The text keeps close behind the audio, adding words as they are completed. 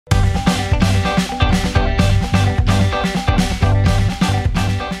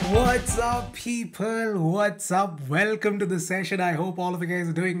up, people? What's up? Welcome to the session. I hope all of you guys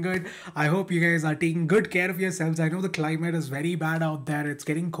are doing good. I hope you guys are taking good care of yourselves. I know the climate is very bad out there. It's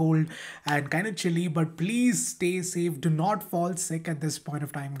getting cold and kind of chilly, but please stay safe. Do not fall sick at this point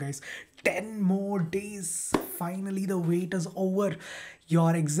of time, guys. 10 more days. Finally, the wait is over.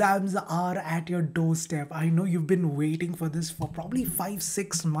 Your exams are at your doorstep. I know you've been waiting for this for probably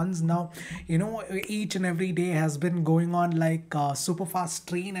 5-6 months now. You know, each and every day has been going on like a super fast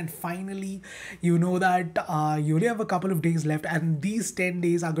train, and finally, you know that you only have a couple of days left, and these 10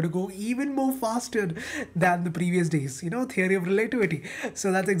 days are going to go even more faster than the previous days. You know, theory of relativity.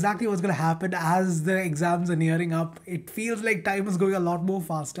 So that's exactly what's going to happen as the exams are nearing up. It feels like time is going a lot more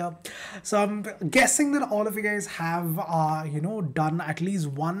faster. So I'm guessing that all of you guys have, done at least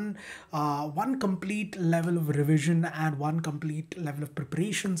one complete level of revision and one complete level of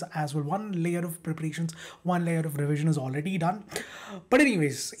preparations as well. One layer of preparations, one layer of revision is already done. But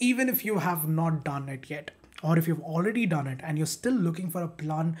anyways, even if you have not done it yet, or if you've already done it and you're still looking for a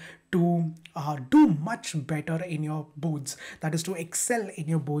plan to do much better in your boards, that is to excel in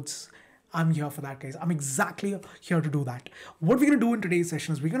your boards, I'm here for that, guys. I'm exactly here to do that. What we're going to do in today's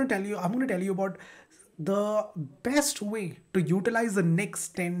session is I'm going to tell you about the best way to utilize the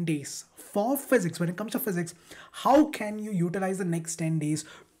next 10 days for physics. When it comes to physics, how can you utilize the next 10 days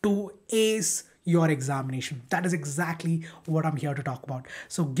to ace your examination? That is exactly what I'm here to talk about.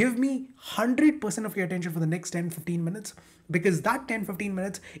 So give me 100% of your attention for the next 10-15 minutes, because that 10-15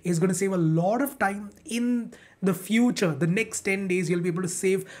 minutes is going to save a lot of time in the future. The next 10 days you'll be able to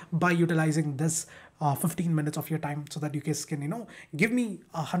save by utilizing this 15 minutes of your time, so that you guys can, give me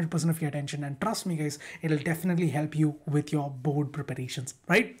 100% of your attention, and trust me, guys, it'll definitely help you with your board preparations,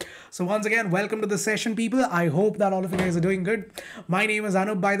 right? So once again, welcome to the session, people. I hope that all of you guys are doing good. My name is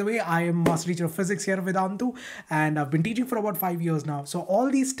Anoop, by the way. I am master teacher of physics here at Vedantu, and I've been teaching for about 5 years now. So all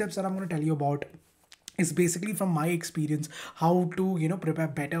these tips that I'm going to tell you about is basically from my experience, how to prepare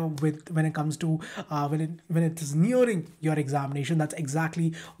better when it comes to when it is nearing your examination. That's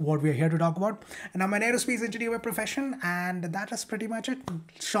exactly what we're here to talk about. And I'm an aerospace engineer by profession, and that is pretty much it.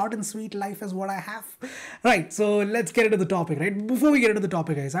 Short and sweet life is what I have. Right, so let's get into the topic. Right, before we get into the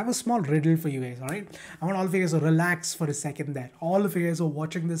topic, guys, I have a small riddle for you guys. All right, I want all of you guys to relax for a second there. All of you guys who are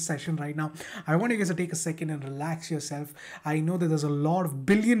watching this session right now, I want you guys to take a second and relax yourself. I know that there's a lot of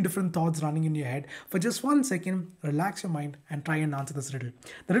billion different thoughts running in your head. For just 1 second, relax your mind and try and answer this riddle.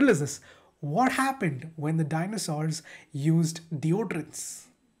 The riddle is this: what happened when the dinosaurs used deodorants?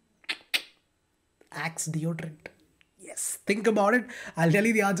 Axe deodorant. Yes, think about it. I'll tell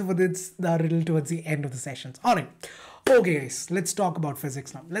you the answer for the riddle towards the end of the sessions. All right. Okay, guys, let's talk about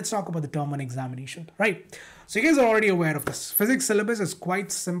physics now. Let's talk about the term one examination, right? So you guys are already aware of this. Physics syllabus is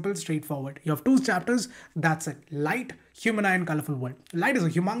quite simple, straightforward. You have 2 chapters. That's it. Light, human eye, and colorful world. Light is a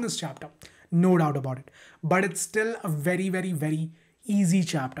humongous chapter. No doubt about it. But it's still a very, very, very easy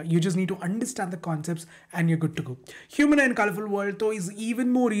chapter. You just need to understand the concepts and you're good to go. Human and colorful world though is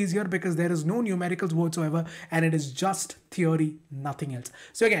even more easier, because there is no numericals whatsoever and it is just theory, nothing else.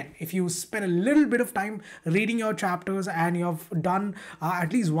 So again, if you spend a little bit of time reading your chapters and you've done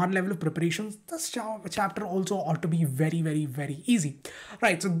at least one level of preparations, this chapter also ought to be very, very, very easy.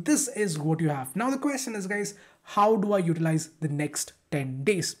 Right, so this is what you have. Now the question is, guys, how do I utilize the next 10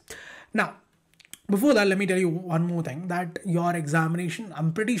 days? Now, before that, let me tell you one more thing, that your examination,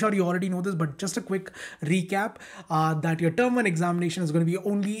 I'm pretty sure you already know this, but just a quick recap, that your term 1 examination is going to be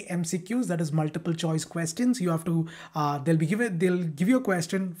only MCQs, that is multiple choice questions. You have to, they'll give you a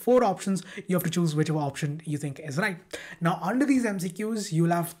question, 4 options. You have to choose whichever option you think is right. Now, under these MCQs,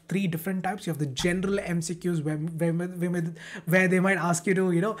 you'll have 3 different types. You have the general MCQs where they might ask you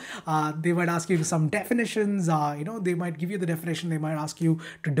to, they might ask you some definitions, they might give you the definition, they might ask you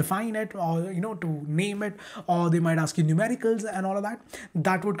to define it, or, to name it, or they might ask you numericals and all of that.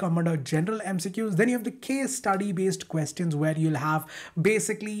 That would come under general MCQs. Then you have the case study based questions, where you'll have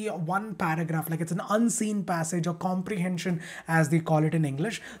basically one paragraph, like it's an unseen passage or comprehension as they call it in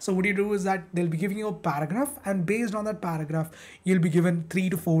English. So what you do is that they'll be giving you a paragraph, and based on that paragraph you'll be given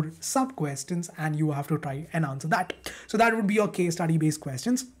 3 to 4 sub questions, and you have to try and answer that. So that would be your case study based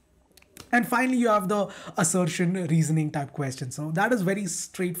questions. And finally, you have the assertion reasoning type question. So that is very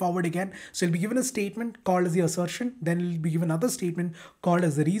straightforward again. So you'll be given a statement called as the assertion. Then you'll be given another statement called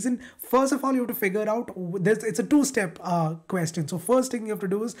as the reason. First of all, you have to figure out, it's a 2-step question. So first thing you have to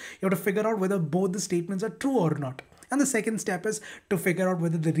do is you have to figure out whether both the statements are true or not. And the second step is to figure out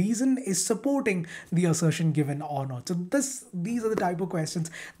whether the reason is supporting the assertion given or not. So these are the type of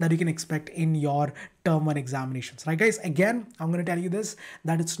questions that you can expect in your term 1 examinations. Right, guys? Again, I'm going to tell you this,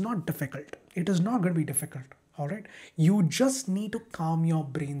 that it's not difficult. It is not going to be difficult. All right, you just need to calm your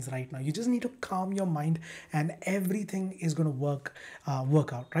brains right now. You just need to calm your mind, and everything is going to work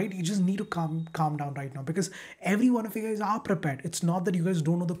out, right? You just need to calm down right now, because every one of you guys are prepared. It's not that you guys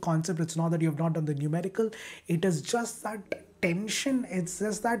don't know the concept. It's not that you have not done the numerical. It is just that tension. It's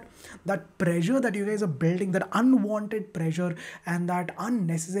just that pressure that you guys are building, that unwanted pressure and that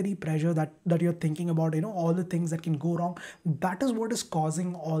unnecessary pressure that you're thinking about, all the things that can go wrong. That is what is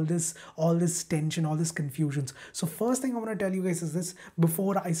causing all this tension, all this confusions. So first thing I want to tell you guys is this: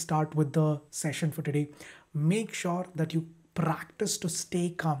 before I start with the session for today, make sure that you practice to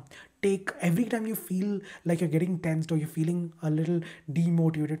stay calm. Take every time you feel like you're getting tensed or you're feeling a little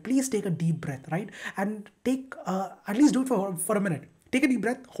demotivated, please take a deep breath, right? And take at least do it for a minute. Take a deep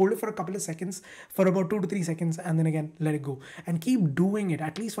breath, hold it for a couple of seconds, for about 2 to 3 seconds, and then again let it go. And keep doing it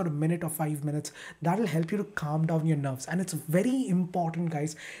at least for a minute or 5 minutes. That'll help you to calm down your nerves. And it's very important,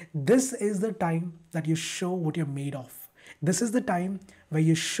 guys. This is the time that you show what you're made of. This is the time where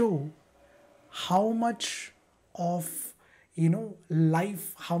you show how much of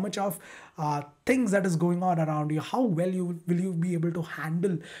life, how much of things that is going on around you, how well will you be able to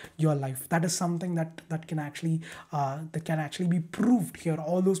handle your life. That is something that can actually be proved here.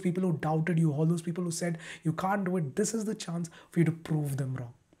 All those people who doubted you, all those people who said you can't do it, this is the chance for you to prove them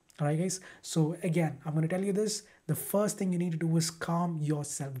wrong. All right, guys. So again, I'm going to tell you this: the first thing you need to do is calm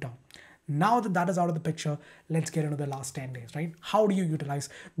yourself down. Now that that is out of the picture, let's get into the last 10 days, right? How do you utilize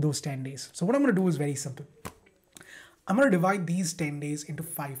those 10 days? So what I'm going to do is very simple. I'm going to divide these 10 days into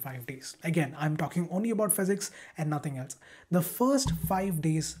 5 days. Again, I'm talking only about physics and nothing else. The first 5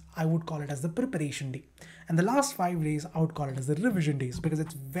 days, I would call it as the preparation day. And the last 5 days, I would call it as the revision days, because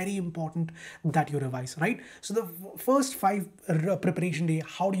it's very important that you revise, right? So the first 5 preparation day,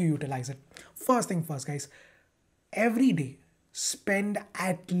 how do you utilize it? First thing first, guys, every day, spend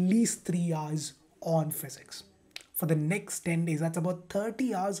at least 3 hours on physics. For the next 10 days, that's about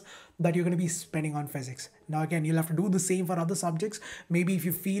 30 hours that you're going to be spending on physics. Now again, you'll have to do the same for other subjects. Maybe if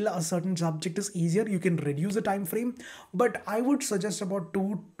you feel a certain subject is easier, you can reduce the time frame, but I would suggest about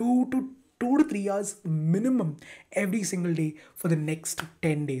 2 to 3 hours minimum every single day for the next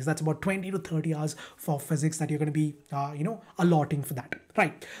 10 days. That's about 20 to 30 hours for physics that you're going to be allotting for that,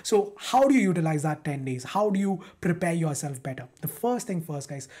 right? So how do you utilize that 10 days? How do you prepare yourself better? The first thing first,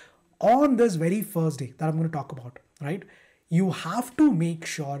 guys, on this very first day that I'm going to talk about, right, you have to make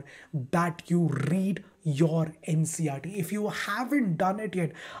sure that you read your NCERT. If you haven't done it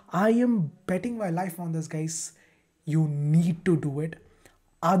yet, I am betting my life on this, guys. You need to do it.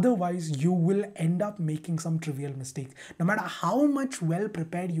 Otherwise, you will end up making some trivial mistakes. No matter how much well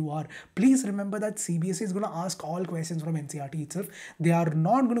prepared you are, please remember that CBSE is going to ask all questions from NCERT itself. They are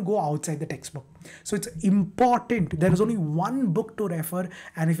not going to go outside the textbook. So it's important. There is only one book to refer.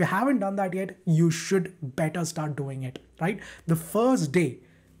 And if you haven't done that yet, you should better start doing it, right? The first day,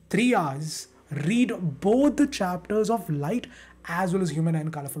 3 hours, read both the chapters of light as well as human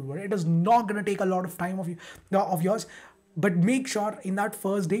and colorful world. It is not going to take a lot of time of yours. But make sure in that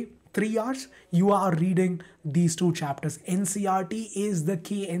first day, 3 hours, you are reading these 2 chapters. NCERT is the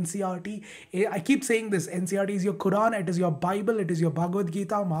key. NCERT, I keep saying this, NCERT is your Quran, it is your Bible, it is your Bhagavad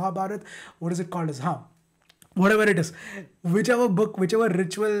Gita, Mahabharat, what is it called as? Whatever it is, whichever book, whichever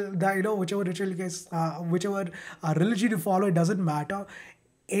ritual that, whichever ritual you guys, whichever religion you follow, it doesn't matter.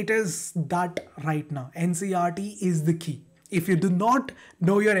 It is that right now. NCERT is the key. If you do not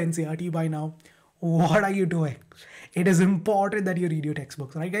know your NCERT by now, what are you doing? It is important that you read your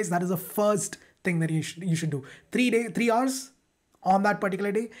textbooks, right, guys? That is the first thing that you should do. 3 hours on that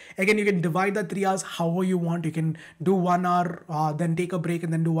particular day. Again, you can divide that 3 hours however you want. You can do 1 hour, then take a break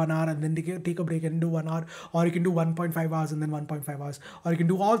and then do 1 hour and then take a break and do 1 hour, or you can do 1.5 hours and then 1.5 hours, or you can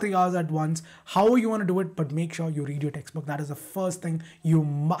do all 3 hours at once. However you want to do it, but make sure you read your textbook. That is the first thing you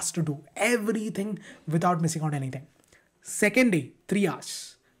must do. Everything without missing out anything. Second day, 3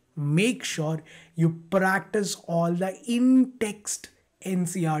 hours. Make sure you practice all the in-text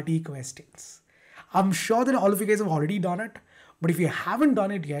NCERT questions. I'm sure that all of you guys have already done it, but if you haven't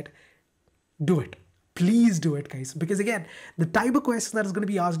done it yet, do it. Please do it, guys, because again, the type of question that is going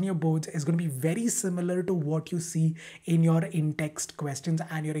to be asked in your boards is going to be very similar to what you see in your in-text questions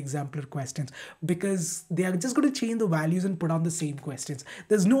and your exemplar questions, because they are just going to change the values and put on the same questions.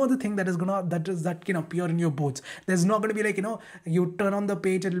 There's no other thing that can appear in your boards. There's not going to be like, you turn on the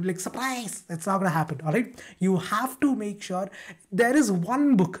page and it'll be like, surprise. That's not going to happen. All right. You have to make sure there is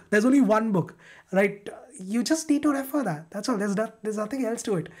one book. There's only one book, right? You just need to refer that. That's all. There's nothing else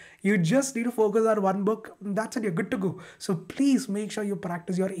to it. You just need to focus on one book. That's it. You're good to go. So please make sure you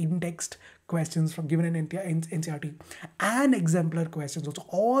practice your in-text questions from given in NCRT and exemplar questions also.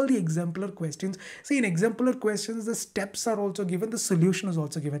 All the exemplar questions. See, in exemplar questions, the steps are also given, the solution is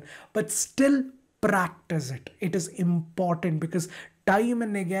also given, but still practice it. It is important because time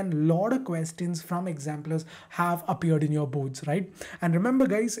and again, lot of questions from exemplars have appeared in your boards, right? And remember,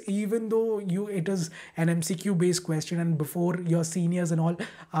 guys, even though it is an MCQ based question, and before your seniors and all,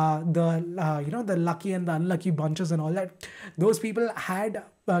 the lucky and the unlucky bunches and all that, those people had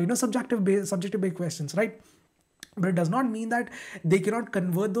subjective based questions, right? But it does not mean that they cannot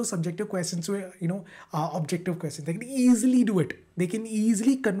convert those subjective questions to objective questions. They can easily do it. They can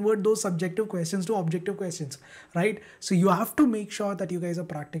easily convert those subjective questions to objective questions, right? So you have to make sure that you guys are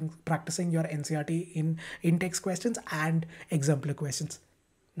practicing your NCRT in text questions and exemplar questions.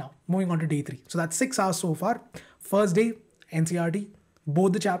 Now moving on to day 3. So that's 6 hours so far. First day NCRT,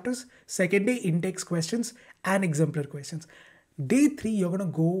 both the chapters. Second day in text questions and exemplar questions. Day 3 you're gonna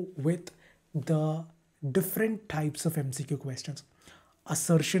go with the different types of MCQ questions: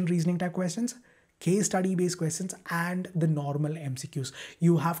 assertion reasoning type questions, case study based questions, and the normal MCQs.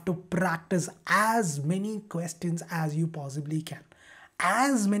 You have to practice as many questions as you possibly can.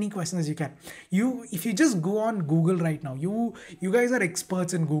 As many questions as you can. If you just go on Google right now, you guys are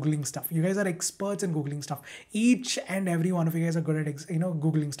experts in Googling stuff. You guys are experts in Googling stuff. Each and every one of you guys are good at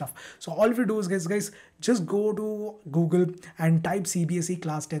Googling stuff. So all you do is guys just go to Google and type CBSE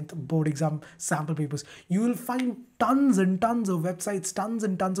Class 10th board exam sample papers. You will find tons and tons of websites, tons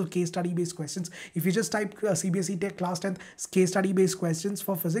and tons of case study based questions. If you just type CBSE Class 10th case study based questions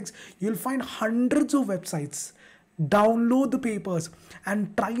for physics, you'll find hundreds of websites. Download the papers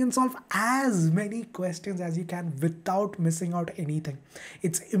and try and solve as many questions as you can without missing out anything.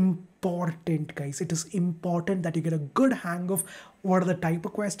 It's important, guys. It is important that you get a good hang of what are the type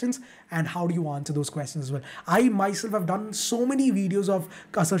of questions and how do you answer those questions as well. I myself have done so many videos of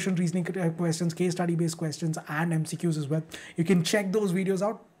assertion reasoning questions, case study based questions, and MCQs as well. You can check those videos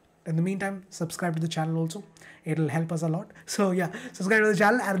out. In the meantime, subscribe to the channel also. It'll help us a lot. So yeah, subscribe to the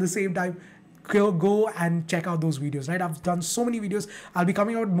channel, and at the same time, go and check out those videos, right? I've done so many videos. I'll be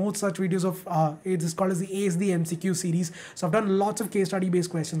coming out more such videos of it is called as the ASD MCQ series. So I've done lots of case study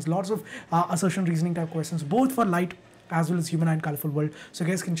based questions, lots of assertion reasoning type questions, both for light as well as human and colorful world. So you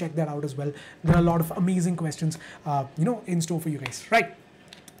guys can check that out as well. There are a lot of amazing questions in store for you guys, right?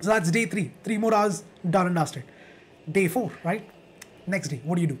 So that's day 3. 3 more hours, done and dusted. Day 4, right? Next day,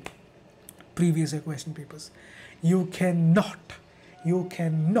 what do? Previous year question papers. You cannot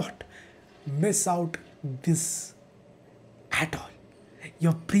miss out this at all.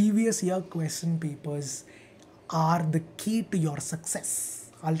 Your previous year question papers are the key to your success.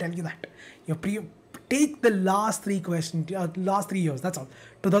 I'll tell you that. Take the last 3 years, that's all.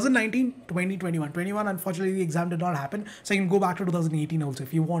 2019, 2021. 21, unfortunately, the exam did not happen. So you can go back to 2018 also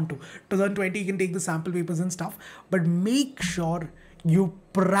if you want to. 2020, you can take the sample papers and stuff. But make sure you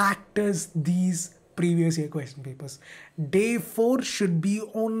practice these previous year question papers. Day 4 should be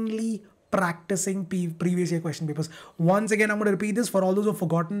only practicing previous year question papers. Once again, I'm going to repeat this for all those who have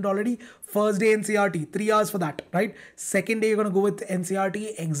forgotten it already. First day NCRT, 3 hours for that, right? Second day, you're going to go with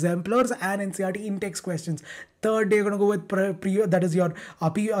NCRT exemplars and NCRT in-text questions. Third day, you're going to go with that is your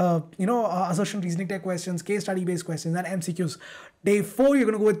assertion reasoning type questions, case study based questions, and MCQs. Day 4, you're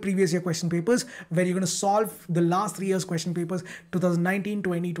going to go with previous year question papers, where you're going to solve the last 3 years question papers, 2019,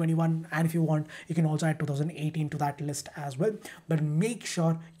 20, 21, and if you want, you can also add 2018 to that list as well. But make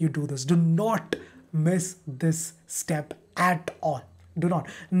sure you do this. Do not miss this step at all. Do not.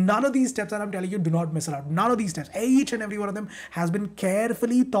 None of these steps that I'm telling you, do not miss it out. None of these steps, each and every one of them has been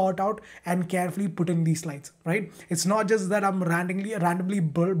carefully thought out and carefully put in these slides, right? It's not just that I'm randomly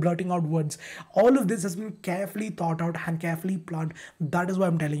blurting out words. All of this has been carefully thought out and carefully planned. That is why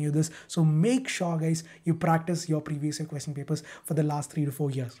I'm telling you this. So make sure, guys, you practice your previous year question papers for the last 3 to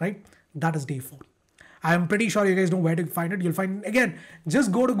 4 years, right? That is day 4. I'm pretty sure you guys know where to find it. You'll find, again,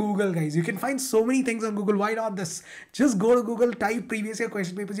 just go to Google, guys. You can find so many things on Google. Why not this? Just go to Google, type previous year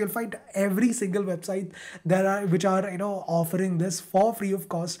question papers. You'll find every single website which are offering this for free of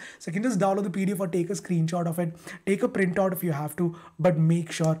cost. So you can just download the PDF or take a screenshot of it. Take a printout if you have to, but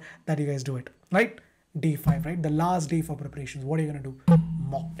make sure that you guys do it, right? Day 5, right? The last day for preparations. What are you going to do?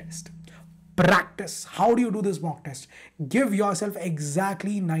 Mock test. Practice. How do you do this mock test? Give yourself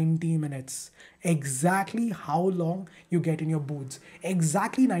exactly 90 minutes. Exactly how long you get in your boards.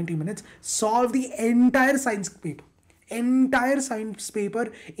 Exactly 90 minutes. Solve the entire science paper. Entire science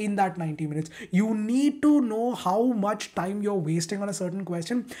paper in that 90 minutes. You need to know how much time you're wasting on a certain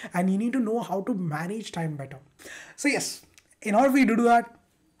question, and you need to know how to manage time better. So yes, in order for you to do that,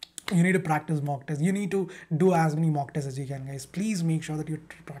 You need to practice mock tests. You need to do as many mock tests as you can, guys. Please make sure that you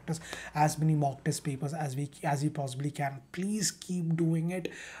practice as many mock test papers as you possibly can. Please keep doing it.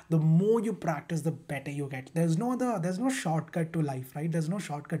 The more you practice, the better you get. There's no shortcut to life, right? There's no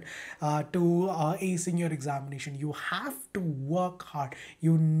shortcut to acing your examination. You have to work hard.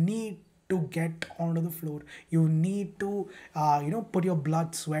 You need to get onto the floor. You need to put your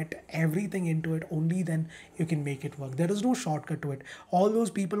blood, sweat, everything into it. Only then you can make it work. There is no shortcut to it. All those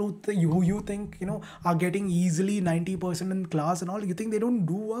people who you think are getting easily 90% in class and all, you think they don't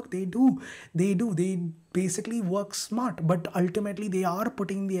do work? They do. They basically work smart, but ultimately they are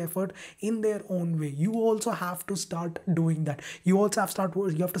putting the effort in their own way. You also have to start doing that. You have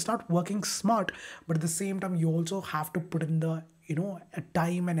to start working smart, but at the same time you also have to put in the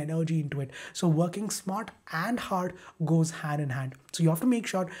time and energy into it. So working smart and hard goes hand in hand. So you have to make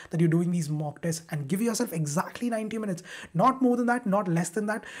sure that you're doing these mock tests and give yourself exactly 90 minutes, not more than that, not less than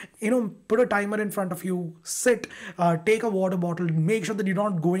that. Put a timer in front of you, sit, take a water bottle, make sure that you're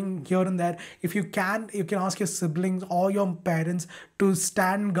not going here and there. If you can ask your siblings or your parents to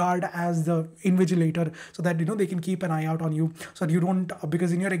stand guard as the invigilator, so that they can keep an eye out on you, so that you don't,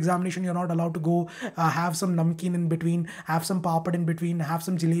 because in your examination you're not allowed to go have some namkeen in between, have some papad in between, have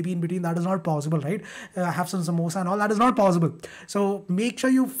some jalebi in between. That is not possible, right? Have some samosa and all. That is not possible. So make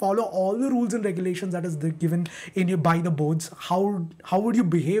sure you follow all the rules and regulations that is given by the boards. How would you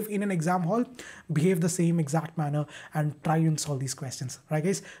behave in an exam hall? Behave the same exact manner and try and solve these questions, right,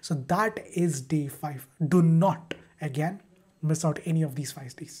 guys? So that is day 5. Do not again miss out any of these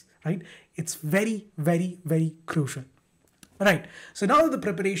 5 days, right? It's very, very, very crucial. Right. So now that the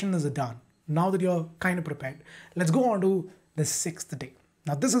preparation is done, now that you're kind of prepared, let's go on to the 6th day.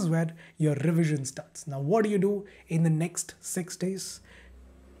 Now this is where your revision starts. Now what do you do in the next 6 days?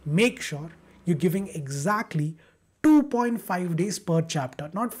 Make sure you're giving exactly 2.5 days per chapter,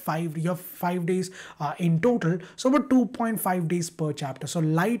 not 5. You have 5 days in total, so about 2.5 days per chapter. So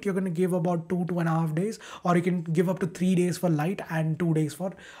light, you're going to give about 2.5 days, or you can give up to 3 days for light and 2 days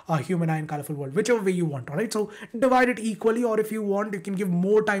for human eye and colorful world, whichever way you want. All right, so divide it equally, or if you want, you can give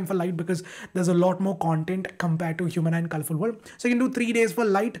more time for light because there's a lot more content compared to human eye and colorful world. So you can do 3 days for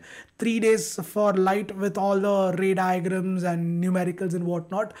light, 3 days for light with all the ray diagrams and numericals and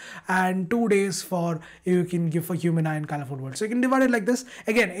whatnot, and 2 days for you can give for human eye and colorful world. So you can divide it like this.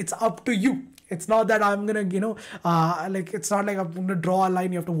 Again, it's up to you. It's not that I'm gonna it's not like I'm gonna draw a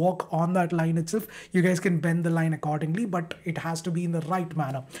line. You have to walk on that line itself. You guys can bend the line accordingly, but it has to be in the right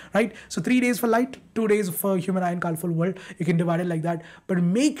manner, right? So 3 days for light, 2 days for human eye and colorful world. You can divide it like that, but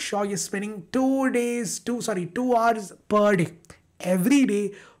make sure you're spending 2 hours per day every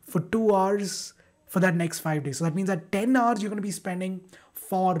day for 2 hours for that next 5 days. So that means that 10 hours you're going to be spending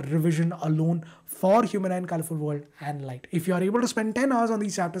for revision alone for human and colorful world and light. If you are able to spend 10 hours on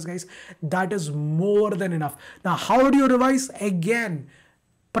these chapters, guys, that is more than enough. Now, how do you revise? Again,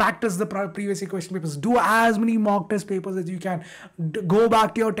 practice the previous year question papers. Do as many mock test papers as you can. Go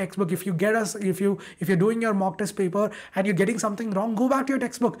back to your textbook. If you're doing your mock test paper and you're getting something wrong, go back to your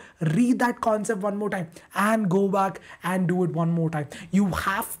textbook, read that concept one more time and go back and do it one more time. You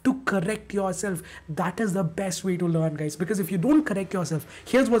have to correct yourself. That is the best way to learn, guys, because if you don't correct yourself,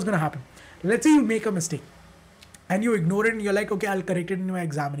 here's what's going to happen. Let's say you make a mistake and you ignore it and you're like, okay, I'll correct it in my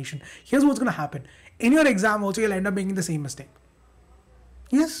examination. Here's what's going to happen. In your exam also, you'll end up making the same mistake.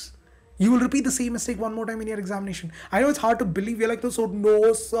 Yes, you will repeat the same mistake one more time in your examination. I know it's hard to believe. You're like, so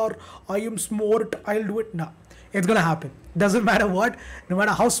no, sir, I am smart, I'll do it. No, it's going to happen. Doesn't matter what, no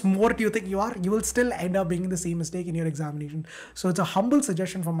matter how smart you think you are, you will still end up making the same mistake in your examination. So it's a humble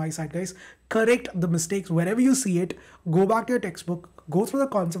suggestion from my side, guys. Correct the mistakes wherever you see it. Go back to your textbook, go through the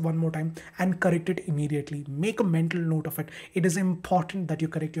concept one more time and correct it immediately. Make a mental note of it. It is important that you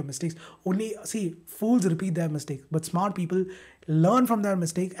correct your mistakes. See, fools repeat their mistakes, but smart people learn from their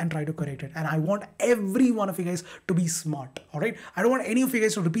mistake and try to correct it. And I want every one of you guys to be smart. All right. I don't want any of you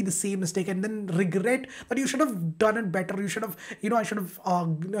guys to repeat the same mistake and then regret that you should have done it better. You should have, I should have,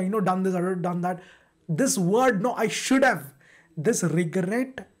 done this or done that. This word, no, I should have. This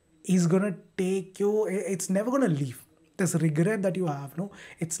regret is going to take you, it's never going to leave. This regret that you have, no,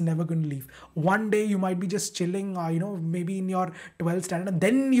 it's never going to leave. One day you might be just chilling, maybe in your 12th standard, and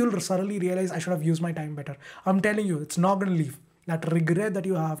then you'll suddenly realize I should have used my time better. I'm telling you, it's not going to leave. That regret that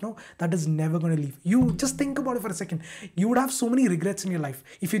you have, no, that is never going to leave. You just think about it for a second. You would have so many regrets in your life.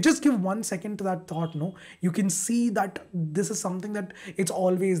 If you just give 1 second to that thought, no, you can see that this is something that it's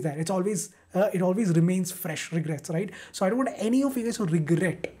always there. It's always, it always remains fresh, regrets, right? So I don't want any of you guys to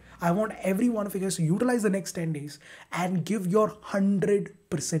regret. I want every one of you guys to utilize the next 10 days and give your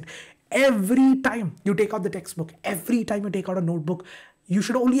 100%. Every time you take out the textbook, every time you take out a notebook, You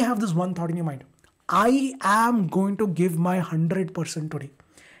should only have this one thought in your mind. I am going to give my 100% today.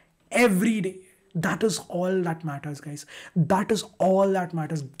 Every day. That is all that matters, guys. That is all that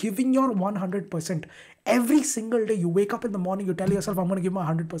matters. Giving your 100% every single day. You wake up in the morning, you tell yourself, I'm going to give my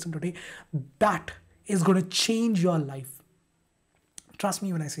 100% today. That is going to change your life. Trust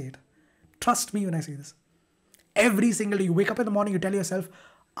me when I say it. Trust me when I say this. Every single day, you wake up in the morning, you tell yourself,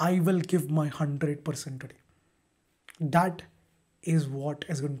 I will give my 100% today. That is what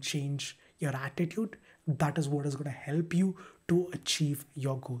is going to change your attitude. That is what is going to help you to achieve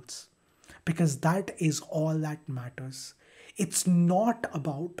your goals. Because that is all that matters. It's not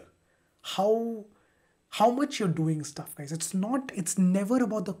about how much you're doing stuff, guys. It's never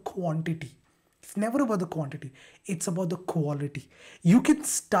about the quantity. It's never about the quantity. It's about the quality. You can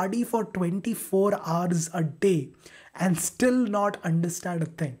study for 24 hours a day and still not understand a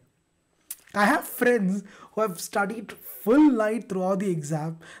thing. I have friends who have studied full night throughout the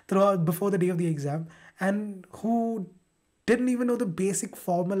exam, throughout before the day of the exam, and who didn't even know the basic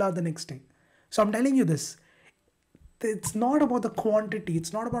formula the next day. So I'm telling you this. It's not about the quantity.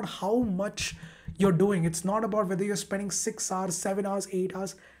 It's not about how much you're doing. It's not about whether you're spending 6 hours, 7 hours, 8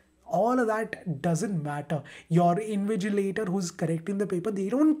 hours. All of that doesn't matter. Your invigilator who's correcting the paper, they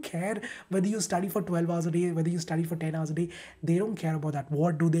don't care whether you study for 12 hours a day, whether you study for 10 hours a day. They don't care about that.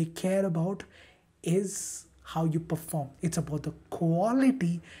 What do they care about is how you perform. It's about the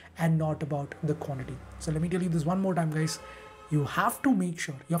quality and not about the quantity. So let me tell you this one more time, guys. You have to make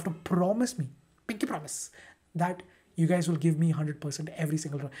sure, you have to promise me, pinky promise, that you guys will give me 100% every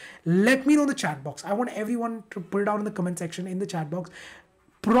single time. Let me know in the chat box. I want everyone to put it down in the comment section in the chat box.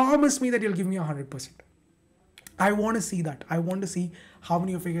 Promise me that you'll give me 100%. I want to see that. I want to see how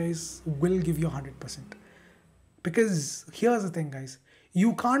many of you guys will give you 100%. Because here's the thing, guys.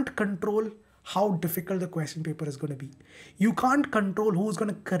 You can't control how difficult the question paper is going to be. You can't control who's going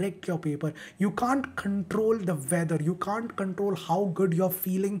to correct your paper. You can't control the weather. You can't control how good you're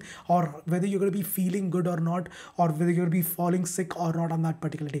feeling, or whether you're going to be feeling good or not, or whether you're going to be falling sick or not on that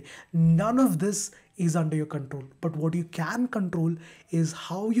particular day. None of this is under your control. But what you can control is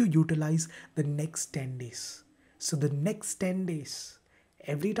how you utilize the next 10 days. So the next 10 days,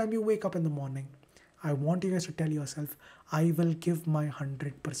 every time you wake up in the morning, I want you guys to tell yourself, I will give my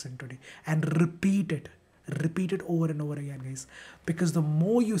 100% today, and repeat it. Repeat it over and over again, guys. Because the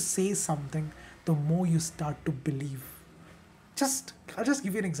more you say something, the more you start to believe. I'll just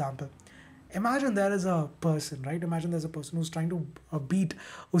give you an example. Imagine there is a person, right? Imagine there's a person who's trying to beat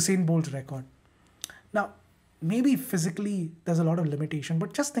Usain Bolt's record. Now, maybe physically there's a lot of limitation,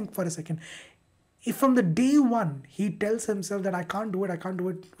 but just think for a second. If from the day one, he tells himself that I can't do it,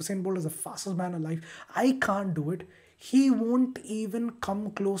 Usain Bolt is the fastest man alive, I can't do it, he won't even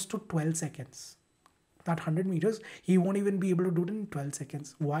come close to 12 seconds. That 100 meters, he won't even be able to do it in 12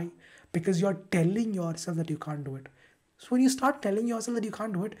 seconds. Why? Because you're telling yourself that you can't do it. So when you start telling yourself that you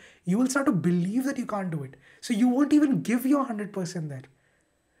can't do it, you will start to believe that you can't do it. So you won't even give your 100% there.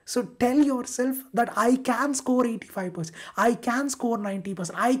 So tell yourself that I can score 85%, I can score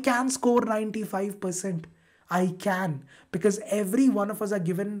 90%, I can score 95%. I can, because every one of us are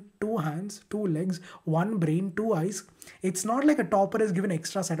given 2 hands, 2 legs, 1 brain, 2 eyes. It's not like a topper is given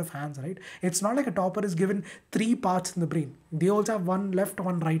extra set of hands, right? It's not like a topper is given 3 parts in the brain. They also have 1 left,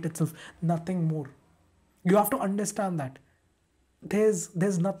 1 right itself, nothing more. You have to understand that. There's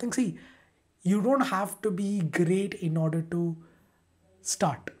nothing. See, you don't have to be great in order to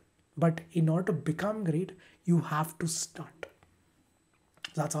start. But in order to become great, you have to start.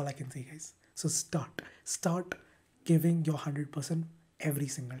 That's all I can say, guys. So start giving your 100% every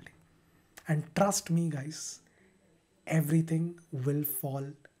single day. And trust me, guys, everything will fall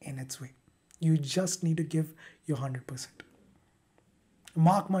in its way. You just need to give your 100%.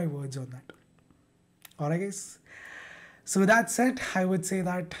 Mark my words on that. Alright, guys. So with that said, I would say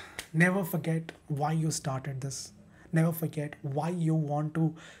that never forget why you started this. Never forget why you want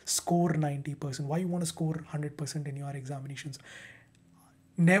to score 90%, why you want to score 100% in your examinations.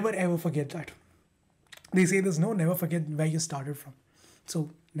 Never ever forget that. They say this, no, never forget where you started from. So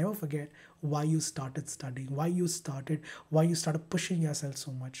never forget why you started studying, why you started pushing yourself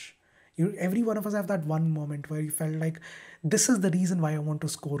so much. Every one of us have that one moment where you felt like, this is the reason why I want to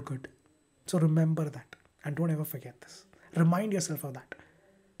score good. So remember that, and don't ever forget this. Remind yourself of that,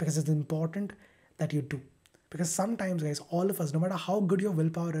 because it's important that you do. Because sometimes, guys, all of us, no matter how good your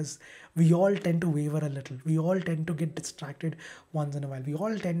willpower is, we all tend to waver a little. We all tend to get distracted once in a while. We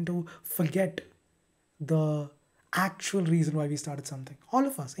all tend to forget the actual reason why we started something. All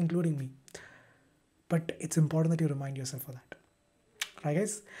of us, including me. But it's important that you remind yourself of that. Right,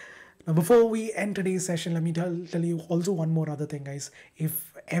 guys? Now, before we end today's session, let me tell you also one more other thing, guys.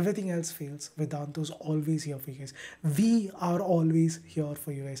 If everything else fails, Vedantu's always here for you guys. We are always here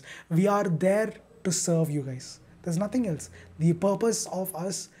for you guys. We are there to serve you guys. There's nothing else. The purpose of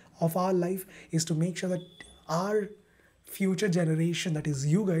us, of our life, is to make sure that our future generation, that is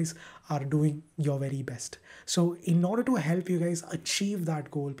you guys, are doing your very best. So in order to help you guys achieve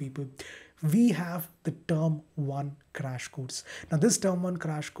that goal, people, we have the term 1 crash course. Now this term 1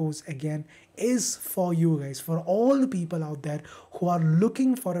 crash course again is for you guys, for all the people out there who are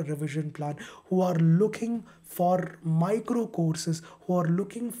looking for a revision plan, who are looking for micro courses, who are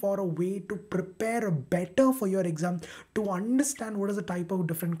looking for a way to prepare better for your exam, to understand what is the type of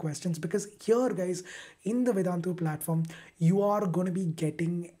different questions. Because here guys, in the Vedantu platform, you are going to be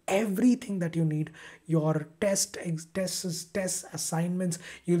getting everything that you need. Your tests, assignments,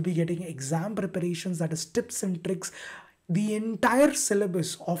 you'll be getting exam preparations, that is tips and tricks, the entire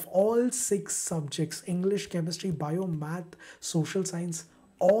syllabus of all 6 subjects: English, chemistry, bio, math, social science,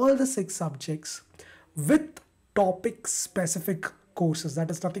 all the 6 subjects with topic specific courses. That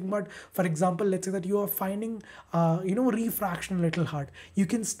is nothing but, for example, let's say that you are finding refraction a little hard, you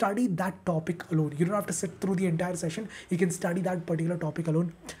can study that topic alone. You don't have to sit through the entire session. You can study that particular topic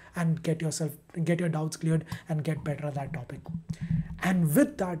alone and get your doubts cleared and get better at that topic. And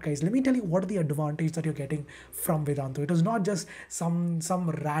with that, guys, let me tell you what are the advantage that you're getting from Vedantu. It is not just some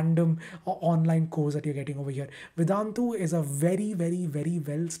random online course that you're getting over here. Vedantu is a very, very, very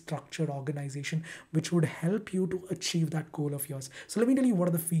well structured organization which would help you to achieve that goal of yours. So let me tell you what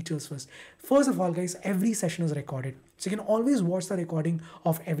are the features first. First of all, guys, every session is recorded. So you can always watch the recording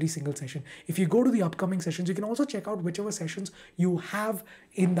of every single session. If you go to the upcoming sessions, you can also check out whichever sessions you have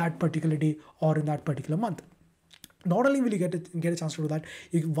in that particular day or in that particular month. Not only will you get a chance to do that,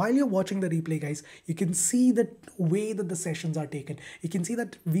 while you're watching the replay, guys, you can see the way that the sessions are taken. You can see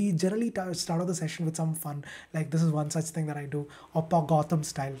that we generally start off the session with some fun, like this is one such thing that I do, or Gotham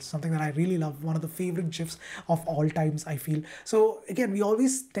style, something that I really love, one of the favorite gifs of all times, I feel. So again, we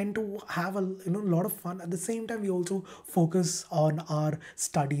always tend to have a lot of fun. At the same time, we also focus on our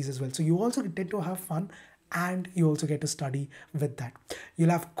studies as well. So you also tend to have fun, and you also get to study with that.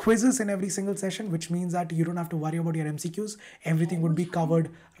 You'll have quizzes in every single session, which means that you don't have to worry about your MCQs. Everything would be covered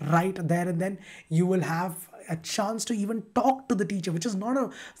right there and then. You will have a chance to even talk to the teacher, which is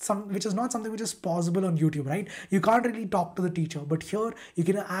not something which is possible on YouTube, right? You can't really talk to the teacher, but here you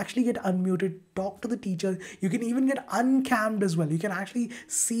can actually get unmuted, talk to the teacher. You can even get uncammed as well. You can actually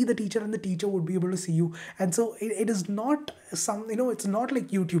see the teacher and the teacher would be able to see you. And so it is not it's not like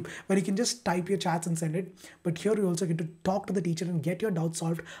YouTube where you can just type your chats and send it, but here you also get to talk to the teacher and get your doubts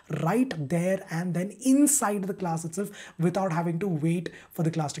solved right there and then inside the class itself without having to wait for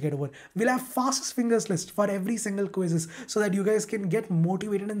the class to get over. We'll have fastest fingers list for every single quizzes so that you guys can get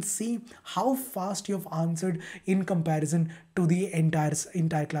motivated and see how fast you have answered in comparison to the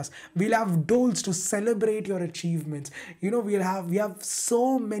entire class. We'll have doles to celebrate your achievements. We have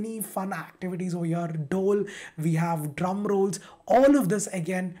so many fun activities over here. Dole, we have drum rolls, all of this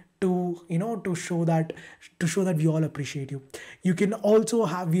again to show that we all appreciate you.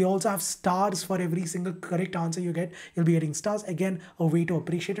 We also have stars for every single correct answer you get. You'll be getting stars, again a way to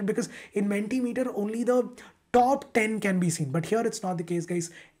appreciate it, because in Mentimeter only the top 10 can be seen, but here it's not the case,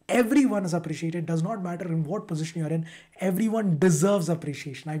 guys. Everyone is appreciated. Does not matter in what position you're in. Everyone deserves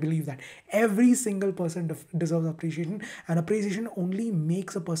appreciation. I believe that every single person deserves appreciation, and appreciation only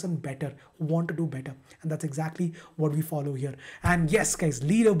makes a person better, want to do better. And that's exactly what we follow here. And yes, guys,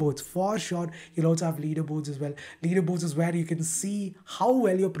 leaderboards for sure. You'll also have leaderboards as well. Leaderboards is where you can see how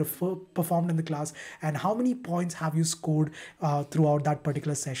well you performed in the class and how many points have you scored throughout that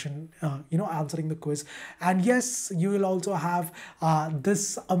particular session, answering the quiz. And yes, you will also have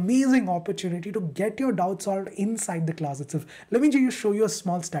this amazing opportunity to get your doubts solved inside the class itself. Let me just show you a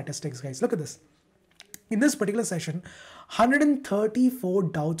small statistics, guys. Look at this. In this particular session, 134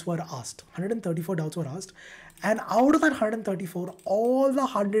 doubts were asked. 134 doubts were asked. And out of that 134, all the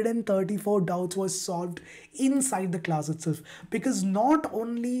 134 doubts were solved inside the class itself. Because not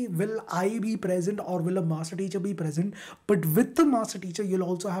only will I be present or will a master teacher be present, but with the master teacher, you'll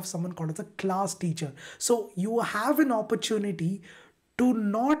also have someone called as a class teacher. So you have an opportunity to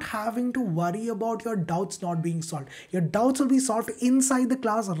not having to worry about your doubts not being solved. Your doubts will be solved inside the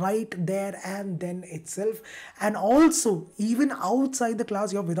class right there and then itself. And also, even outside the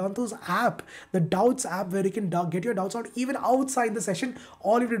class, your Vedantu's app, the doubts app, where you can get your doubts solved even outside the session.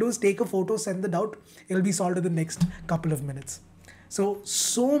 All you have to do is take a photo, send the doubt. It'll be solved in the next couple of minutes.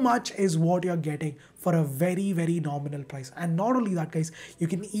 So much is what you're getting for a very, very nominal price. And not only that, guys, you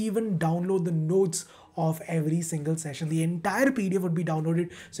can even download the notes of every single session. The entire PDF would be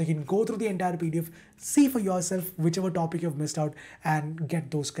downloaded, so you can go through the entire PDF, see for yourself whichever topic you've missed out, and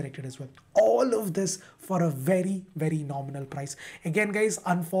get those corrected as well. All of this for a very, very nominal price. Again, guys,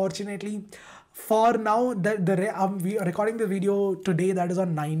 unfortunately, for now, we are recording the video today, that is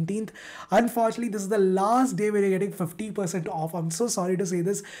on 19th. Unfortunately, this is the last day where you're getting 50% off. I'm so sorry to say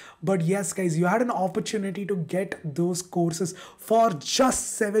this, but yes, guys, you had an opportunity to get those courses for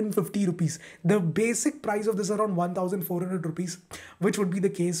just 750 rupees. The basic price of this is around 1400 rupees, which would be the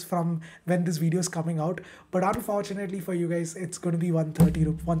case from when this video is coming out. But unfortunately for you guys, it's going to be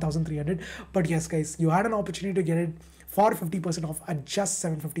 1300. But yes, guys, you had an opportunity to get it for 50% off at just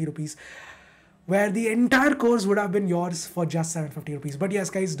 750 rupees, where the entire course would have been yours for just 750 rupees. But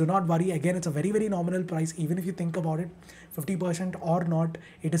yes, guys, do not worry. Again, it's a very, very nominal price. Even if you think about it, 50% or not,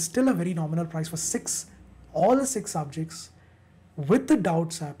 it is still a very nominal price for all the six subjects with the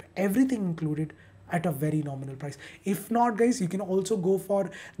doubts app, everything included, at a very nominal price. If not, guys, you can also go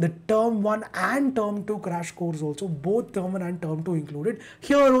for the term 1 and term 2 crash course also, both term 1 and term 2 included.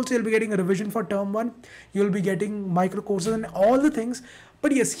 Here also you'll be getting a revision for term 1, you'll be getting micro courses and all the things.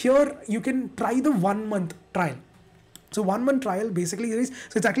 But yes, here you can try the 1 month trial. So 1 month trial basically is,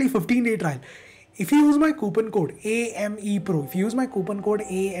 so it's actually 15-day trial. If you use my coupon code AMEPRO, if you use my coupon code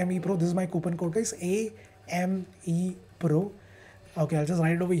AMEPRO, this is my coupon code, guys, AMEPRO. Okay, I'll just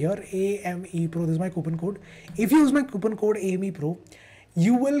write it over here, AMEPRO, this is my coupon code. If you use my coupon code AMEPRO,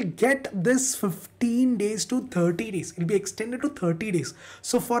 you will get this 15 days to 30 days. It'll be extended to 30 days.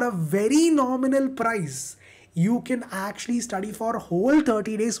 So for a very nominal price, you can actually study for whole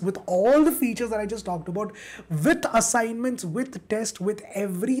 30 days with all the features that I just talked about, with assignments, with tests, with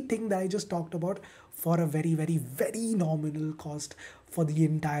everything that I just talked about, for a very, very, very nominal cost for the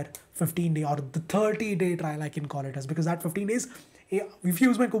entire 15-day or the 30-day trial, I can call it as, because that 15 days, if you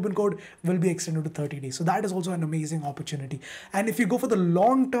use my coupon code, will be extended to 30 days. So that is also an amazing opportunity. And if you go for the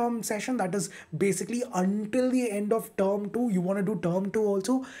long-term session, that is basically until the end of term 2, you want to do term 2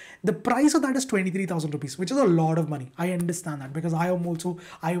 also, the price of that is 23,000 rupees, which is a lot of money. I understand that, because I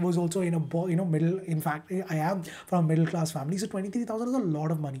was also in a middle, in fact, I am from a middle class family. So 23,000 is a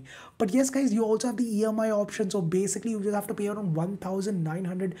lot of money. But yes, guys, you also have the EMI option. So basically you just have to pay around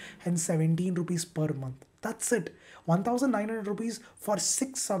 1,917 rupees per month. That's it. 1,900 rupees for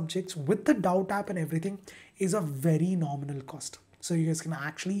 6 subjects with the doubt app and everything is a very nominal cost. So you guys can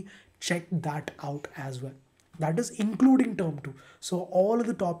actually check that out as well. That is including term 2. So all of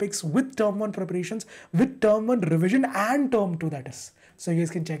the topics with term 1 preparations, with term 1 revision and term 2, that is. So you guys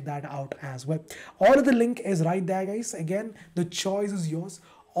can check that out as well. All of the link is right there, guys. Again, the choice is yours.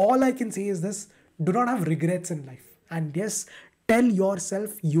 All I can say is this: do not have regrets in life. And yes, tell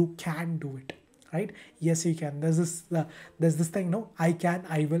yourself you can do it. Right? Yes, you can. There's this thing, no, I can,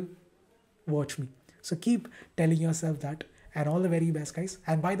 I will, watch me. So keep telling yourself that, and all the very best, guys.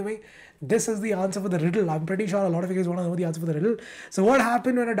 And by the way, this is the answer for the riddle. I'm pretty sure a lot of you guys want to know the answer for the riddle. So what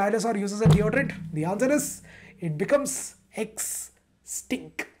happened when a dinosaur uses a deodorant? The answer is, it becomes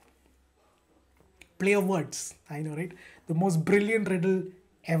extinct. Play of words. I know, right? The most brilliant riddle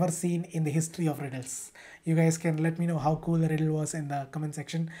ever seen in the history of riddles. You guys can let me know how cool the riddle was in the comment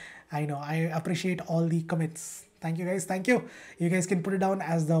section. I know, I appreciate all the comments. Thank you, guys. Thank you. You guys can put it down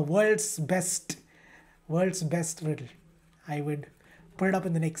as the world's best riddle. I would put it up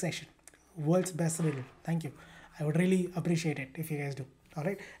in the next session. World's best riddle. Thank you. I would really appreciate it if you guys do. All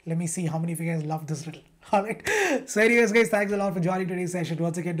right. Let me see how many of you guys love this riddle. All right. So anyways, guys, thanks a lot for joining today's session.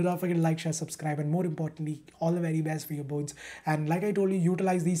 Once again, do not forget to like, share, subscribe, and more importantly, all the very best for your boards. And like I told you,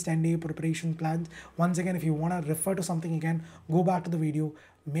 utilize these 10-day preparation plans. Once again, if you want to refer to something again, go back to the video,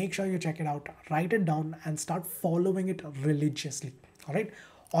 make sure you check it out, write it down, and start following it religiously. All right.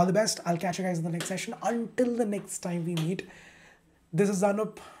 All the best. I'll catch you guys in the next session. Until the next time we meet, this is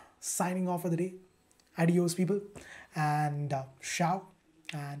Anoop signing off for the day. Adios, people. And ciao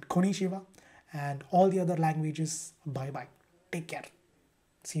and konnichiwa and all the other languages. Bye bye. Take care.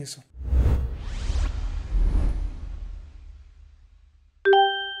 See you soon.